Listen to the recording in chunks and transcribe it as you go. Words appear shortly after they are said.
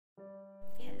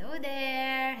Hello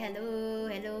there!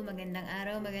 Hello! Magandang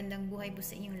araw, magandang buhay po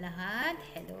sa inyong lahat.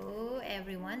 Hello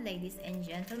everyone, ladies and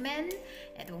gentlemen.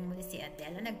 Ito muna si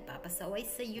Adela, nagpapasaway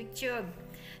sa YouTube.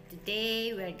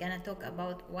 Today, we're gonna talk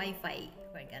about Wi-Fi.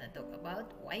 We're gonna talk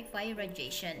about Wi-Fi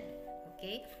radiation.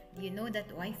 Okay? Do you know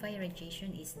that Wi-Fi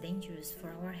radiation is dangerous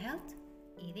for our health?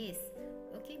 It is.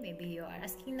 Okay, maybe you are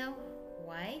asking now,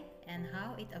 why and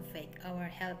how it affects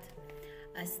our health?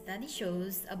 A study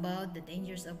shows about the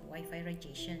dangers of Wi-Fi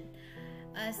radiation.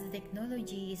 As the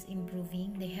technology is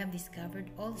improving, they have discovered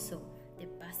also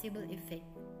the possible effect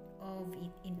of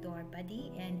it into our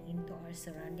body and into our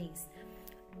surroundings.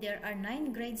 There are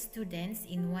 9 grade students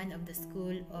in one of the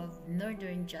school of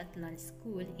Northern Jutland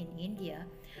School in India.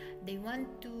 They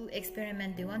want to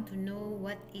experiment, they want to know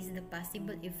what is the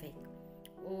possible effect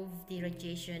of the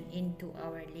radiation into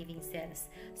our living cells.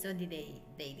 So they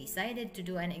decided to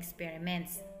do an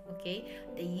experiment. Okay,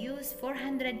 they used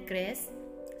 400 cress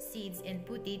seeds and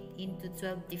put it into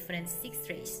 12 different 6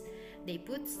 trays. They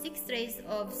put 6 trays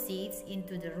of seeds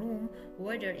into the room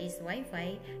where there is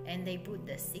Wi-Fi, and they put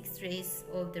the 6 trays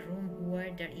of the room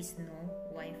where there is no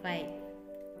Wi-Fi.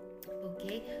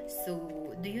 Okay,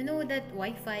 so do you know that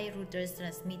Wi-Fi routers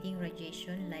transmitting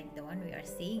radiation like the one we are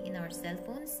seeing in our cell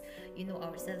phones? You know,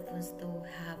 our cell phones do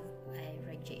have a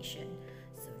radiation.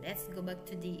 So let's go back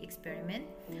to the experiment.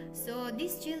 So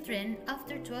these children,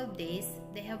 after 12 days,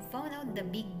 they have found out the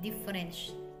big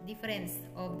difference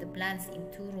of the plants in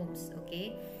 2 rooms.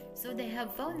 Okay, so they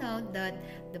have found out that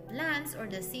the plants or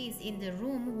the seeds in the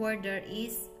room where there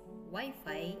is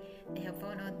Wi-Fi, they have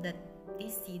found out that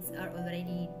these seeds are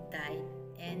already died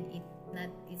and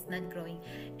it's not growing,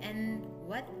 and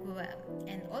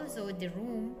also the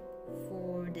room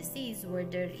for the seeds where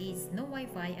there is no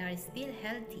Wi-Fi are still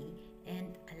healthy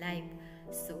and alive.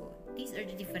 So these are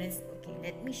the difference. Okay,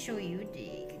 let me show you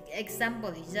the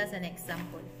example. It's just an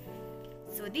example.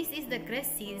 So this is the cress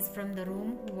seeds from the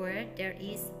room where there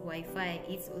is Wi-Fi.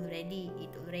 It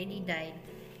already died,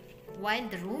 while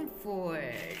the room for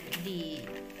the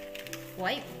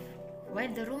while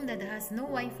the room that has no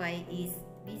Wi-Fi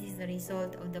this is the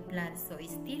result of the plant, so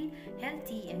it's still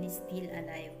healthy and it's still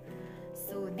alive.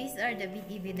 So these are the big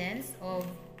evidence of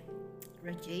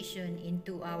radiation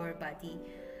into our body.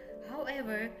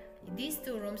 However, these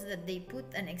 2 rooms that they put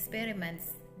an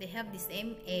experiments, they have the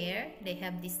same air, they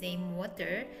have the same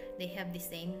water, they have the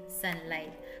same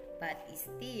sunlight, but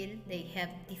still they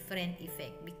have different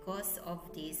effect because of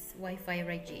this Wi-Fi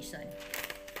radiation.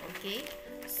 Okay,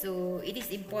 so it is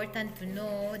important to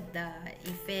know the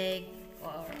effect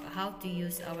or how to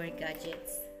use our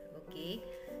gadgets. Okay,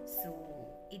 so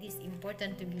it is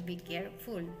important to be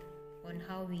careful on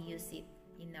how we use it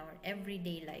in our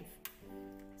everyday life.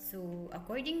 So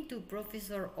according to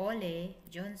Professor Ole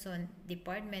Johnson,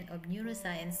 Department of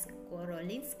Neuroscience,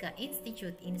 Karolinska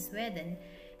Institute in Sweden,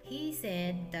 he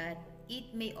said that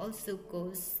it may also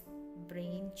cause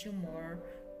brain tumor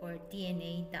or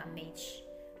DNA damage.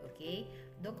 Okay,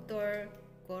 Dr.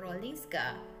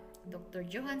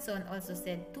 Johansson also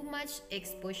said too much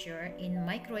exposure in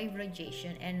microwave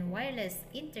radiation and wireless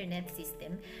internet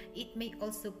system, it may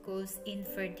also cause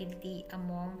infertility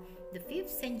among the 5th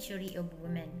century of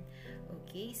women.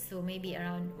 Okay, so maybe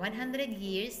around 100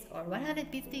 years or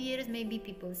 150 years, maybe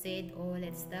people said, oh,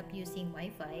 let's stop using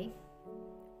Wi-Fi.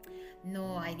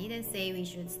 No, I didn't say we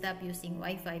should stop using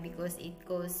Wi-Fi because it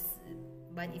causes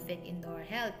bad effect into our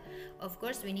health. Of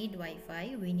course, we need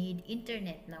Wi-Fi, we need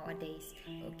internet nowadays.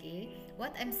 Okay,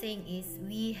 what I'm saying is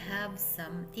we have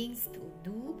some things to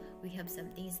do, we have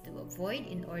some things to avoid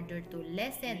in order to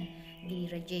lessen the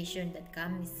radiation that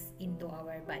comes into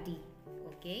our body.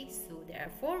 Okay, so there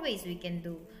are 4 ways we can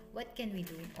do. What can we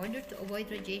do in order to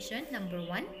avoid radiation? Number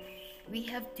 1, we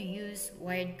have to use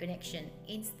wired connection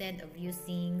instead of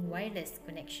using wireless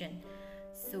connection.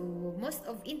 So most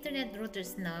of internet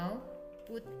routers now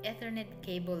put Ethernet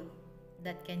cable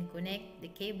that can connect the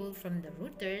cable from the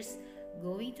routers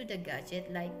going to the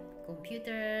gadget like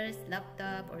computers,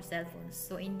 laptop or cell phones.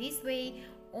 So in this way,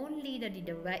 only the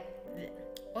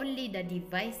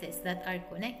devices that are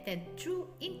connected through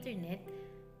internet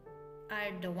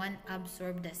are the one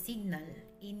absorb the signal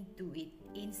into it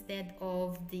instead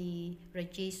of the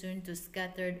radiation to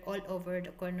scattered all over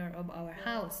the corner of our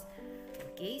house.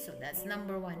 Okay, so that's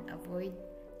number 1, avoid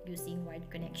using wired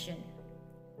connection.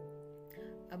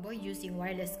 Avoid using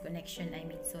wireless connection, I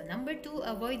mean. So number 2,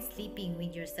 avoid sleeping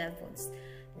with your cell phones.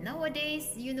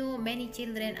 Nowadays, you know, many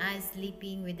children are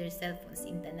sleeping with their cell phones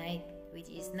in the night, which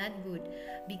is not good,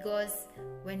 because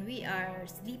when we are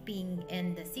sleeping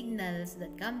and the signals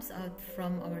that comes out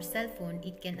from our cell phone,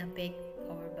 it can affect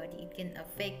our body. It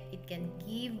can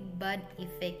give bad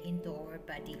effect into our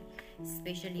body,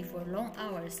 especially for long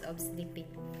hours of sleeping.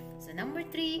 So number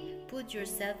 3, put your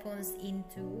cell phones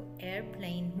into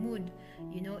airplane mode.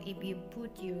 You know, if you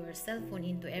put your cell phone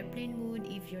into airplane mode,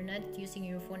 if you're not using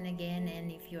your phone again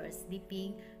and if you are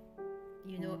sleeping,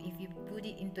 you know, if you put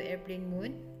it into airplane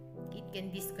mode, it can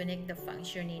disconnect the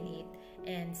function in it,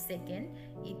 and second,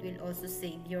 it will also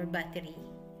save your battery.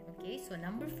 Okay, so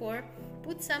number 4,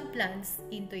 put some plants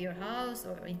into your house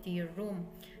or into your room.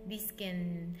 These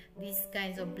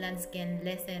kinds of plants can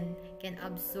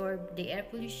absorb the air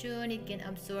pollution. It can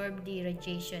absorb the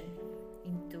radiation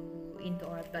into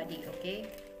our body. Okay,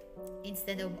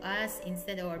 instead of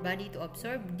our body to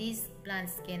absorb, these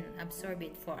plants can absorb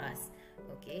it for us.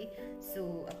 Okay,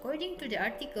 so according to the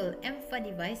article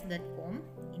emphadevice.com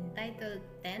entitled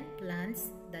 10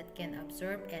 plants that can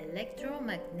absorb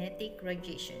electromagnetic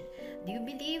radiation. Do you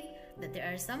believe that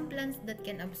there are some plants that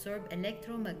can absorb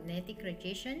electromagnetic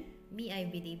radiation? Me, I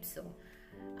believe so.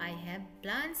 I have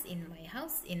plants in my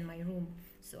house, in my room,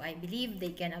 so I believe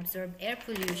they can absorb air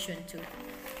pollution too.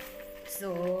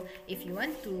 So if you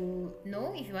want to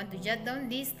jot down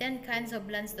these 10 kinds of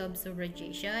plants to absorb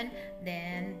radiation,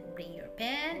 then bring your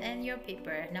pen and your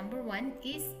paper. Number 1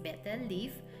 is betel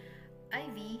leaf,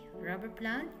 ivy, rubber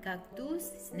plant,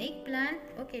 cactus, snake plant.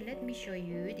 Okay, let me show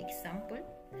you the example.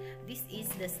 This is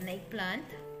the snake plant.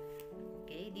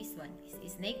 Okay, this one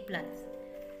is snake plant.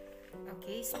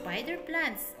 Okay, spider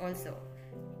plants also.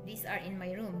 These are in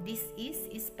my room. This is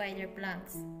spider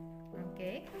plants.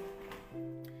 Okay.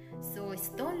 So,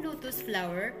 stone lotus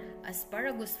flower,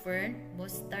 asparagus fern,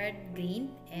 mustard green,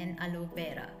 and aloe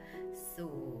vera. So,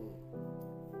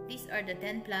 these are the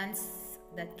 10 plants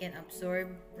that can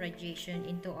absorb radiation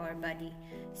into our body.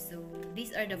 So,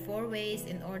 these are the 4 ways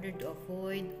in order to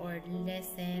avoid or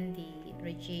lessen the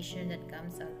radiation that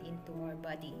comes out into our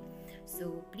body.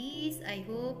 So, please, I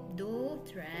hope,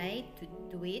 try to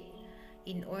do it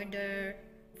in order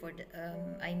for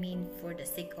the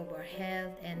sake of our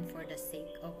health and for the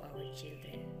sake of our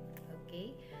children.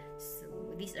 Okay, so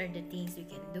these are the things you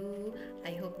can do.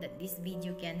 I hope that this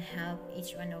video can help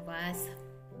each one of us,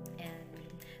 and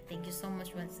thank you so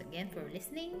much once again for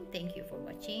listening. Thank you for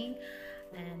watching,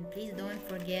 and please don't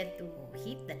forget to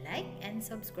hit the like and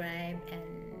subscribe, and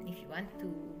if you want to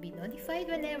be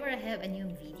notified whenever I have a new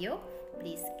video,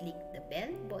 please click the bell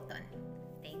button.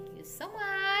 Thank you so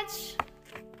much.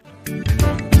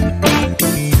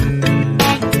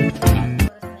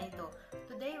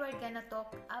 Today we're gonna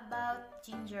talk about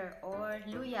ginger or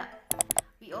luya.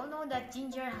 We all know that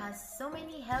ginger has so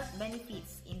many health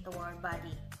benefits into our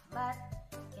body, but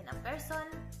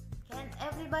can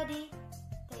everybody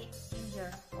take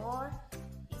ginger, or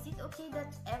is it okay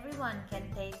that everyone can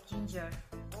take ginger,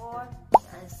 or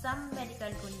there are some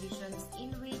medical conditions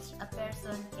in which a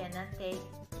person cannot take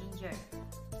ginger?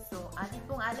 So, atin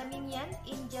pong alamin yan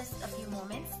in just a few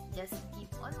moments. Just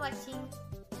keep on watching.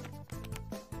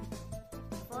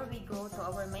 Before we go to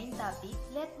our main topic,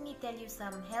 let me tell you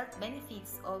some health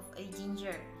benefits of a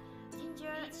ginger.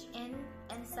 Ginger rich in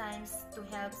enzymes to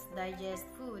help digest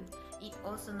food. It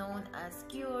also known as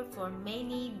cure for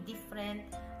many different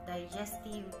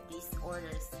digestive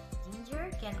disorders. Ginger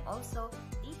can also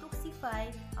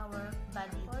detoxify our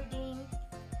body. According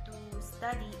to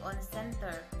study on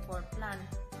Center for Plant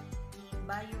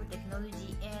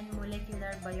Biotechnology and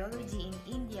Molecular Biology in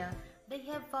India, they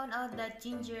have found out that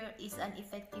ginger is an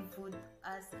effective food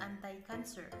as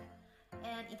anti-cancer,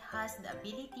 and it has the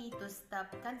ability to stop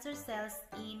cancer cells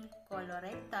in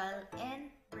colorectal and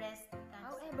breast cancer.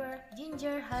 However,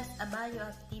 ginger has a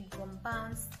bioactive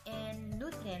compounds and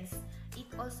nutrients. It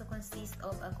also consists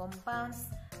of compounds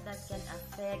that can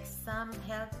affect some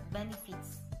health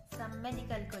benefits, some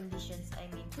medical conditions,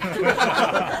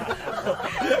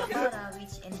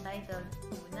 which entitled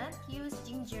 "Do not use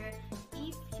ginger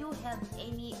if you have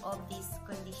any of these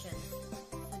conditions."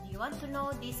 So, do you want to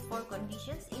know these 4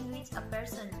 conditions in which a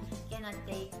person cannot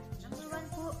take? Number 1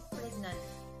 po, pregnant.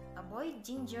 Avoid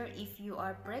ginger if you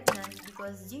are pregnant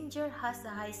because ginger has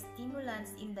a high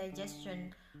stimulants in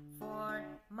digestion for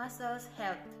muscles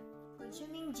health.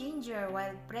 Consuming ginger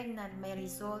while pregnant may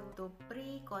result to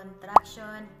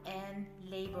pre-contraction and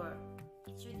labor.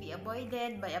 It should be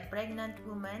avoided by a pregnant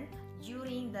woman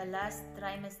during the last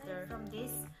trimester. From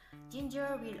this,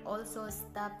 ginger will also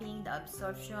stopping the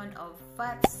absorption of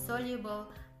fat-soluble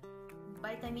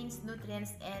vitamins,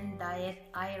 nutrients, and diet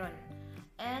iron.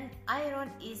 And iron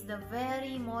is the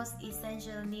very most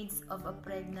essential needs of a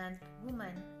pregnant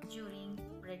woman during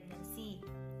pregnancy.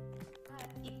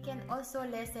 It can also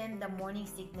lessen the morning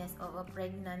sickness of a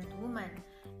pregnant woman,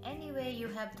 Anyway, you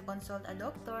have to consult a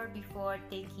doctor before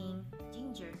taking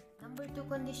ginger. Number 2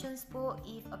 conditions po,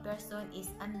 if a person is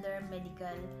under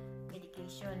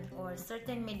medication or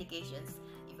certain medications.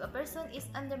 If a person is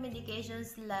under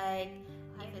medications like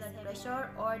high blood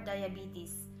pressure or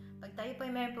diabetes. Pag tayo po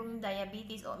ay mayroon pong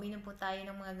diabetes o uminom po tayo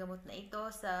ng mga gamot na ito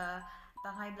sa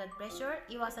pang high blood pressure,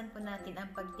 iwasan po natin ang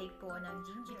pag-take po ng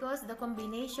ginger. Because the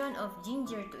combination of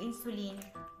ginger to insulin,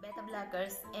 beta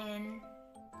blockers, and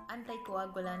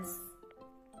anticoagulants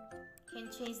can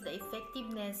change the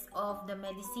effectiveness of the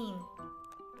medicine.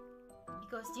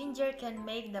 Because ginger can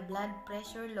make the blood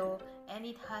pressure low and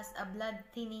it has a blood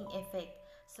thinning effect.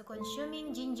 So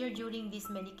consuming ginger during these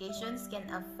medications can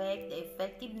affect the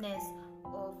effectiveness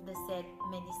of the said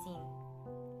medicine.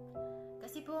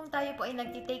 Kasi po kung tayo po ay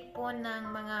nagtitake po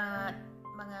ng mga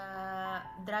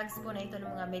drugs po na ito, ng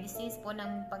mga medicines po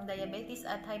ng pang-diabetes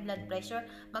at high blood pressure,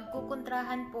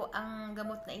 magkukontrahan po ang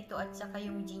gamot na ito at saka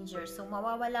yung ginger. So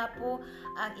mawawala po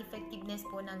ang effectiveness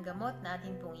po ng gamot na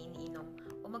atin pong iniinom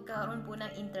o magkaroon po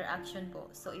ng interaction po.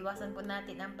 So iwasan po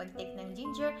natin ang pag-take ng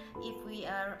ginger if we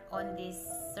are on these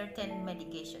certain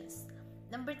medications.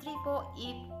 Number 3 po,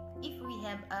 if we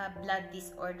have blood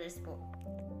disorders po.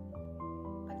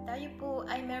 Tayo po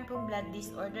ay meron pong blood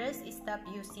disorders, stop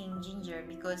using ginger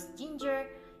because ginger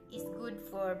is good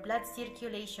for blood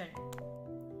circulation.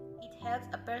 It helps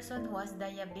a person who has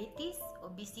diabetes,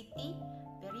 obesity,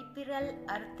 peripheral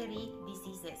artery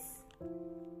diseases.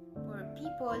 For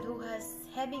people who has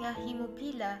having a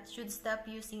hemophilia should stop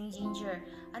using ginger.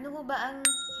 Ano ho ba ang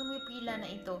hemophilia na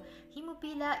ito?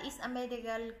 Hemophilia is a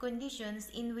medical conditions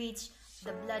in which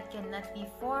the blood cannot be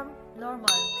formed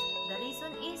normal. The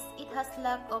reason is it has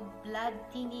lack of blood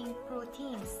thinning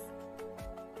proteins.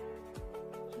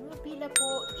 Hemophilia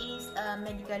po is a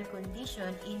medical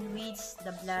condition in which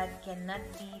the blood cannot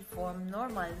be formed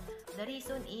normal. The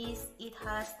reason is it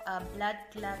has a blood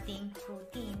clotting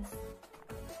proteins.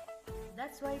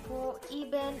 That's why po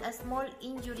even a small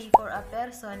injury for a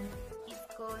person is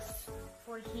cause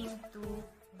for him to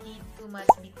bleed too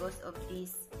much because of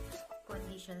these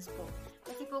conditions po.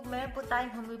 Kasi po mayroon po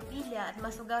tayong hemophilia at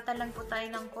masugatan lang po tayo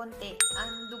ng konti,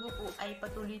 ang dugo po ay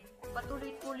patuloy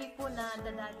po na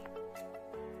dadali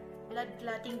blood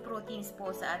clotting proteins po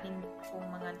sa ating pong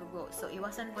mga dugo. So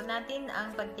iwasan po natin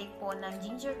ang pag-take po ng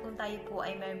ginger kung tayo po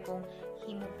ay mayroon pong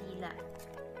hemophilia.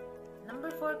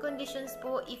 Number 4 conditions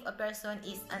po, if a person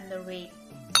is underweight.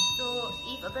 So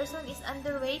if a person is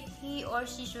underweight, he or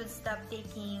she should stop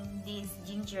taking this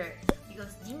ginger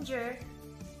because ginger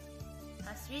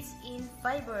has rich in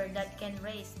fiber that can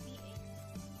raise pH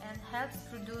and helps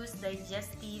produce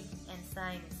digestive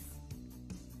enzymes.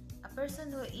 A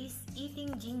person who is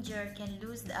eating ginger can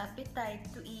lose the appetite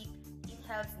to eat. It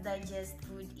helps digest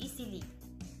food easily.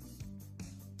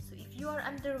 So if you are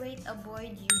underweight,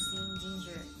 avoid using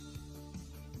ginger.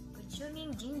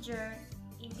 Consuming ginger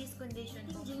in this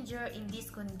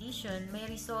condition may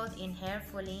result in hair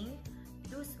falling,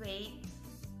 lose weight,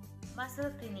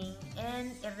 muscle thinning,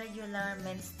 and irregular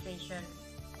menstruation.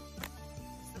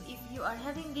 So if you are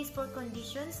having these 4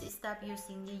 conditions, stop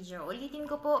using ginger. Ulitin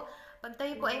ko po, pag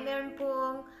tayo po ay meron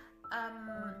pong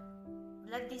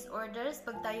blood disorders,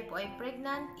 pag tayo po ay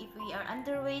pregnant, if we are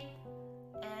underweight,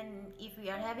 and if we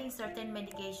are having certain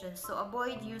medications, so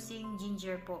avoid using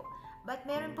ginger po. But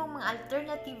meron pong mga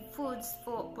alternative foods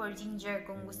for ginger.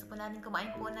 Kung gusto po natin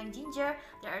kumain po ng ginger,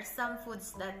 there are some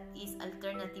foods that is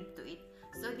alternative to it.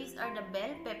 So these are the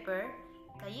bell pepper,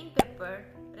 cayenne pepper,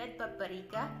 red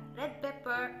paprika, red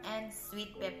pepper, and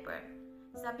sweet pepper.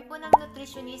 Sabi po ng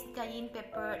nutritionist, cayenne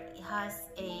pepper has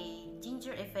a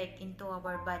ginger effect into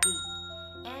our body.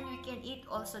 And we can eat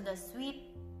also the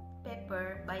sweet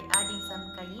pepper by adding some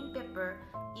cayenne pepper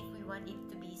if we want it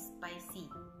to be spicy.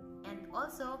 And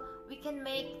also, we can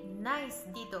make nice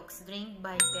detox drink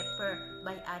by pepper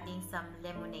by adding some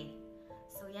lemonade.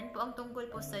 So yan po ang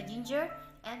tungkol po sa ginger.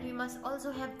 And we must also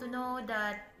have to know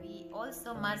that we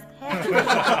also must have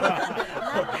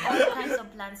not all kinds of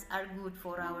plants are good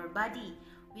for our body.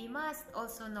 We must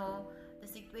also know the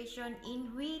situation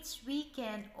in which we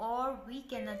can or we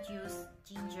cannot use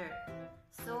ginger.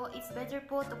 So it's better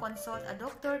po to consult a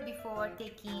doctor before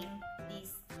taking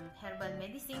these herbal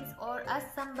medicines or ask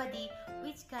somebody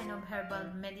which kind of herbal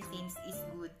medicines is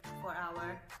good for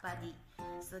our body.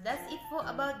 So that's it po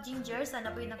about ginger. Sana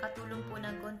po yung nakatulong po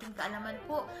ng konting kaalaman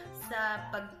po sa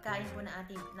pagkain po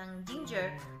ng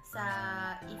ginger sa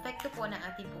epekto po ng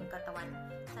ating pong katawan.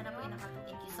 Sana po yung nakatulong.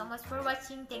 Thank you so much for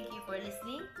watching. Thank you for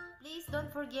listening. Please don't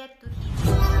forget to hit